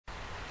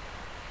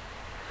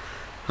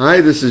Hi,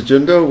 this is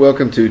Jundo.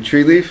 Welcome to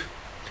Tree Leaf.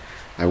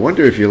 I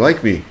wonder if you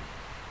like me,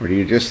 or do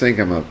you just think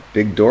I'm a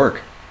big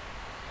dork?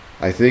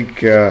 I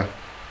think we're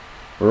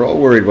all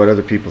worried what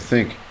other people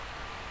think.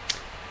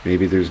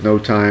 Maybe there's no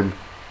time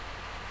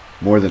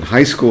more than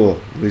high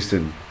school, at least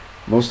in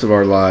most of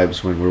our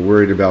lives, when we're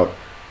worried about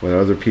what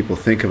other people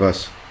think of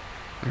us.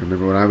 I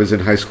remember when I was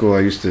in high school, I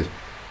used to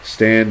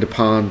stand in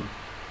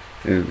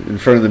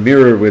front of the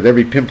mirror with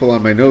every pimple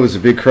on my nose, a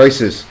big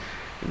crisis.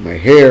 And my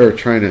hair,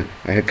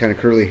 I had kind of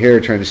curly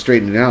hair, trying to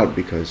straighten it out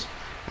because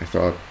I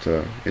thought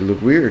it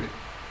looked weird.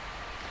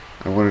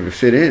 I wanted to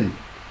fit in.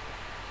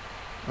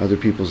 Other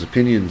people's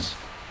opinions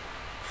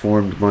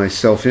formed my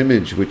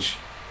self-image, which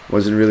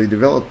wasn't really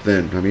developed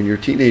then. I mean, you're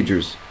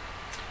teenagers.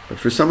 But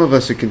for some of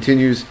us, it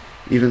continues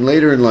even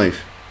later in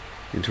life,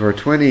 into our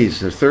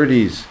 20s or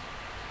 30s.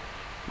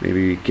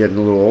 Maybe getting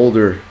a little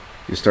older,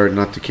 you start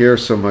not to care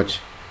so much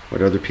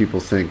what other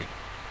people think.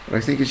 But I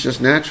think it's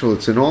just natural.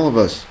 It's in all of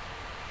us.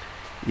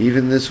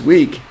 Even this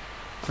week,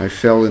 I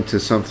fell into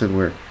something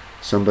where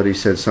somebody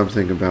said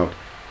something about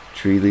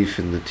Tree Leaf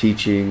and the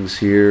teachings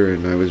here,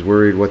 and I was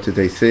worried, what did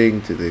they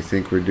think? Did they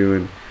think we're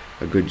doing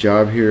a good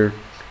job here?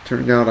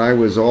 Turned out I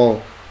was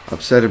all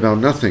upset about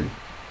nothing.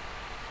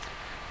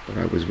 But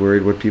I was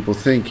worried what people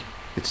think.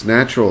 It's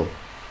natural.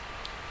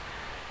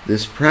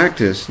 This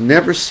practice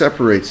never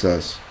separates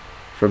us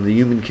from the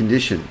human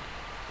condition.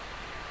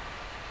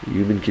 The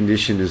human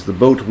condition is the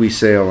boat we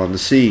sail on the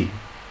sea.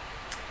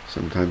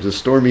 Sometimes a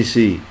stormy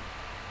sea,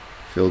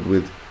 filled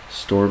with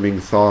storming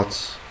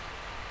thoughts.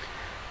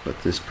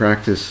 But this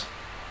practice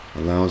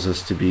allows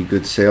us to be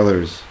good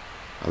sailors,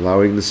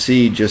 allowing the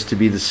sea just to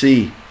be the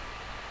sea.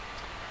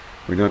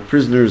 We're not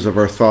prisoners of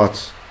our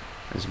thoughts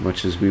as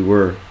much as we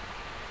were,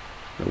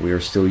 but we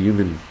are still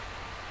human.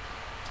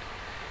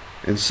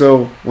 And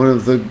so, one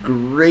of the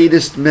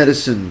greatest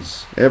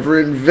medicines ever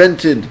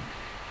invented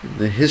in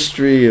the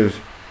history of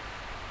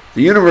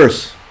the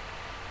universe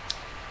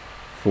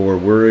for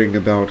worrying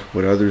about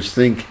what others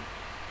think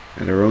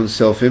and our own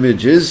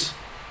self-image is,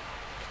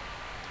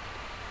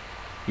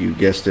 you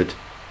guessed it,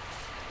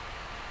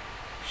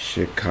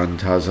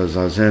 Shikantaza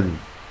Zazen.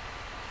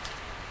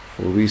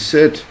 For we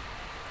sit,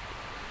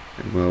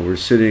 and while we're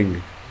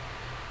sitting,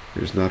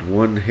 there's not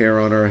one hair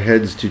on our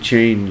heads to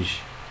change,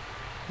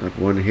 not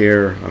one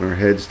hair on our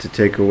heads to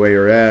take away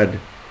or add,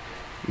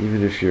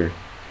 even if you're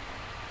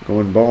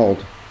going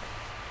bald.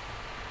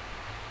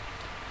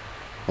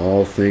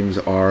 All things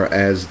are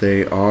as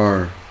they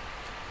are.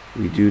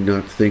 We do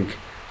not think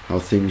how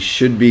things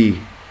should be.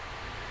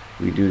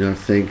 We do not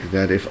think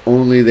that if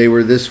only they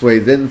were this way,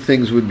 then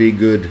things would be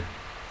good.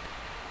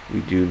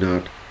 We do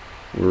not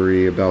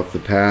worry about the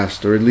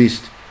past, or at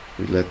least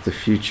we let the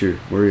future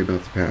worry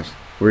about the past.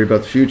 Worry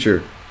about the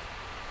future.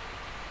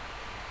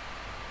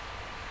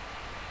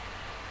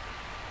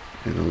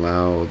 And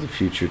allow the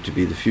future to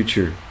be the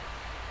future.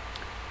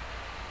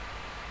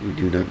 We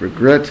do not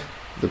regret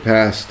the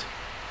past.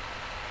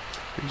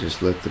 And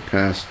just let the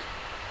past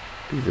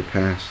be the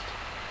past.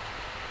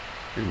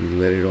 And we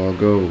let it all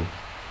go.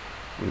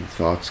 When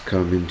thoughts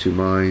come into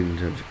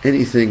mind of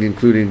anything,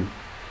 including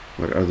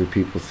what other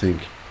people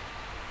think,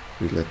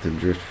 we let them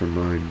drift from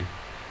mind.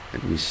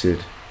 And we sit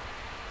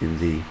in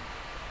the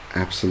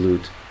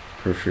absolute,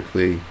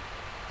 perfectly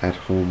at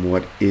home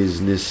what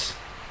isness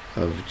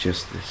of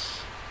just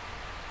this.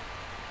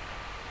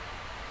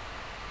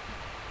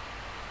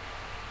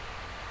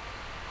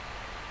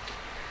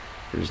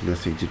 There's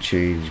nothing to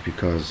change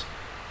because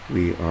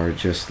we are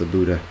just the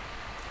Buddha.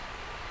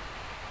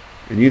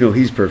 And you know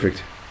he's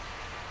perfect.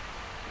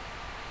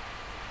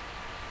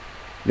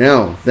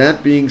 Now,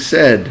 that being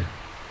said,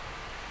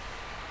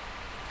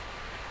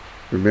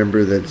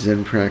 remember that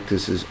Zen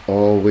practice is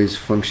always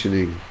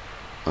functioning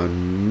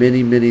on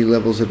many, many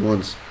levels at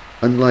once.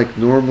 Unlike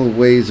normal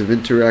ways of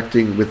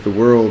interacting with the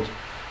world,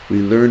 we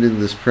learn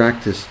in this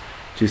practice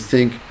to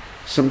think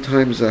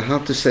sometimes,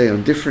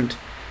 on different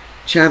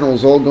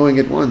channels all going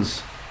at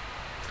once.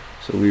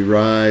 So we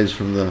rise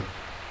from the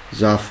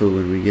zafu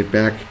and we get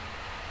back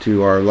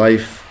to our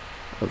life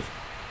of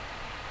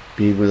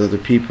being with other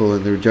people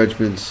and their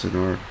judgments and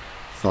our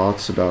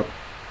thoughts about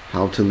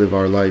how to live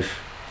our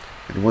life.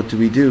 And what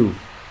do?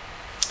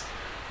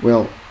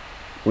 Well,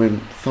 when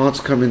thoughts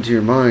come into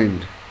your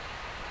mind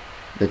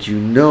that you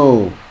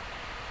know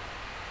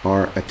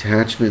are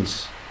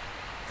attachments,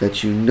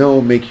 that you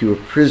know make you a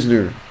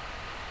prisoner,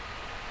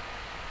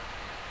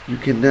 you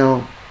can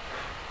now,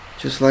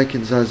 just like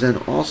in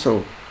Zazen,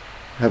 also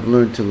have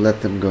learned to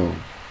let them go.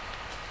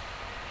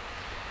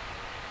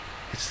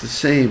 It's the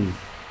same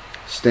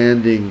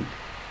standing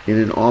in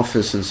an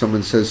office and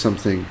someone says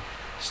something,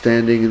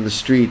 standing in the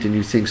street and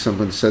you think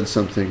someone said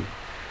something,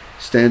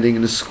 standing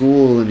in a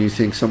school and you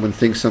think someone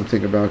thinks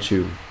something about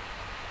you.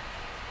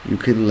 You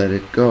can let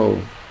it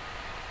go,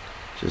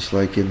 just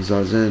like in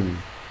Zazen.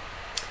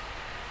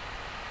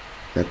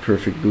 That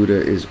perfect Buddha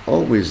is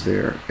always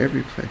there,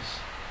 every place.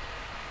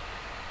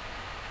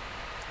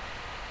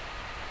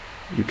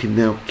 You can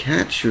now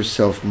catch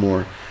yourself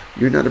more.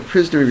 You're not a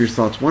prisoner of your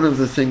thoughts. One of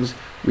the things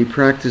we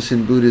practice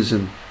in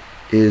Buddhism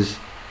is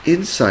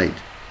insight.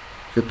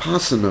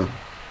 Vipassana,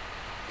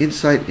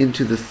 insight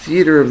into the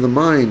theater of the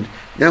mind.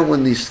 Now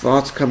when these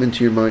thoughts come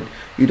into your mind,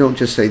 you don't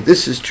just say,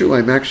 this is true,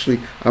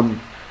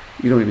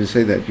 you don't even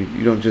say that.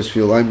 You don't just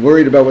feel, I'm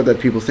worried about what that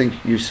people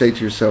think. You say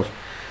to yourself,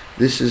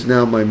 this is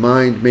now my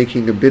mind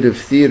making a bit of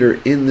theater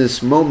in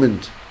this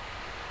moment.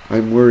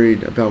 I'm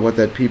worried about what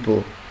that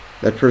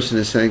person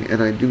is saying,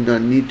 and I do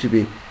not need to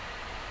be.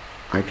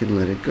 I can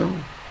let it go.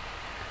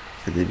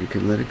 And then you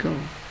can let it go.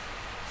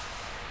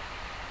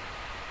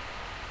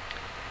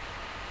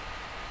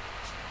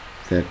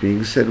 That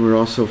being said, we're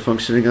also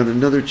functioning on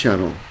another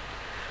channel.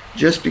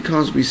 Just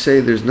because we say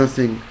there's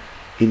nothing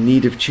in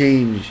need of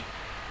change,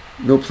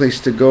 no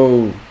place to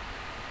go,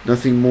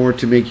 nothing more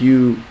to make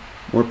you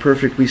more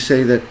perfect, we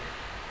say that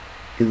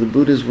in the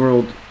Buddha's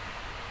world,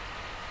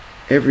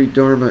 every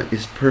Dharma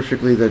is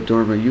perfectly that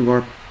Dharma. You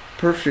are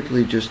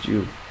perfectly just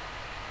you.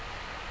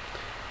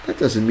 That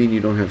doesn't mean you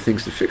don't have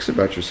things to fix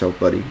about yourself,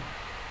 buddy.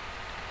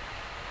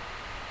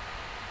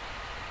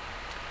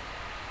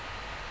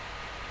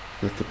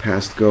 Let the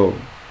past go,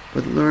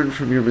 but learn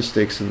from your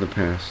mistakes in the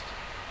past.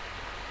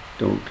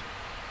 Don't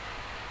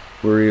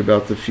worry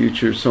about the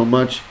future so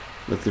much.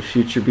 Let the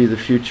future be the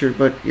future,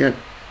 but yet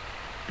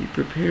be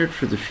prepared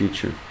for the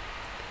future.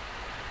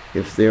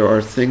 If there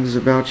are things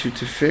about you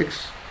to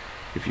fix,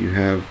 if you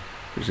have,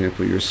 for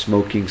example, you're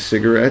smoking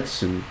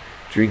cigarettes and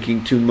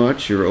drinking too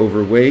much, you're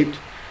overweight,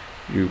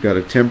 you've got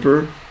a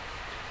temper,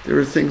 there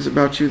are things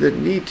about you that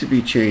need to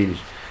be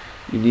changed.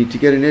 You need to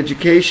get an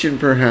education,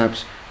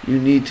 perhaps. You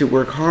need to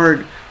work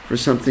hard for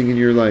something in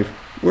your life.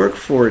 Work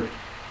for it.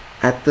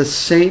 At the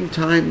same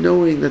time,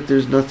 knowing that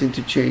there's nothing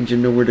to change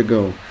and nowhere to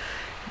go.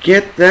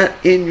 Get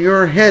that in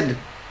your head.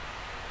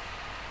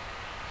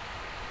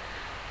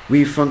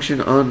 We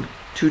function on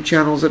two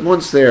channels at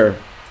once there.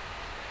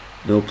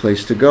 No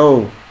place to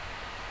go.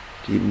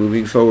 Keep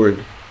moving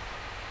forward.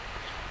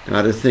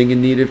 Not a thing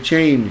in need of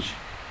change.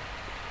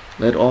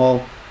 Let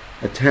all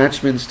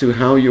attachments to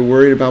how you're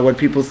worried about what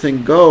people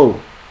think go.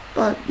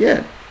 But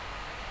yet,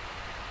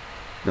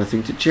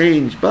 nothing to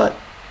change, but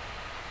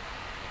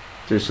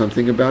if there's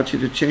something about you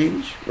to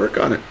change, work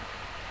on it.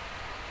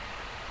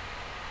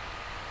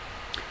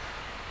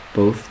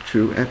 Both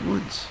true at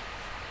once.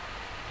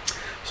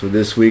 So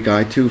this week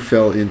I too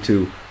fell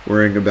into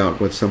worrying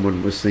about what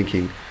someone was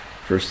thinking.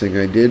 First thing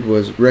I did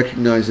was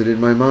recognize it in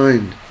my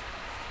mind.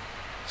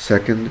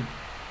 Second,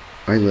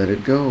 I let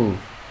it go.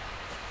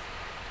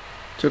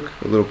 Took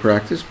a little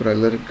practice, but I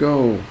let it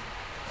go.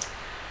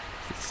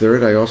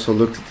 Third, I also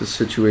looked at the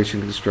situation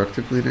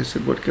constructively and I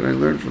said, what can I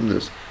learn from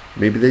this?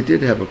 Maybe they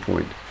did have a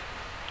point.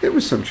 There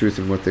was some truth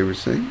in what they were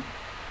saying.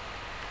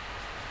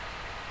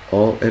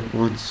 All at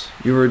once.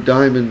 You're a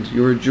diamond,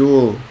 you're a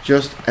jewel,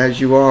 just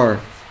as you are.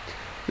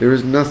 There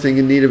is nothing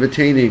in need of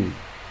attaining.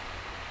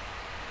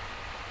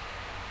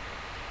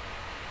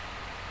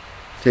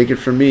 Take it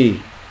from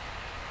me,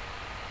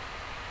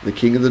 the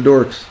king of the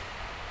dorks.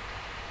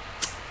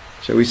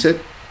 Shall we sit?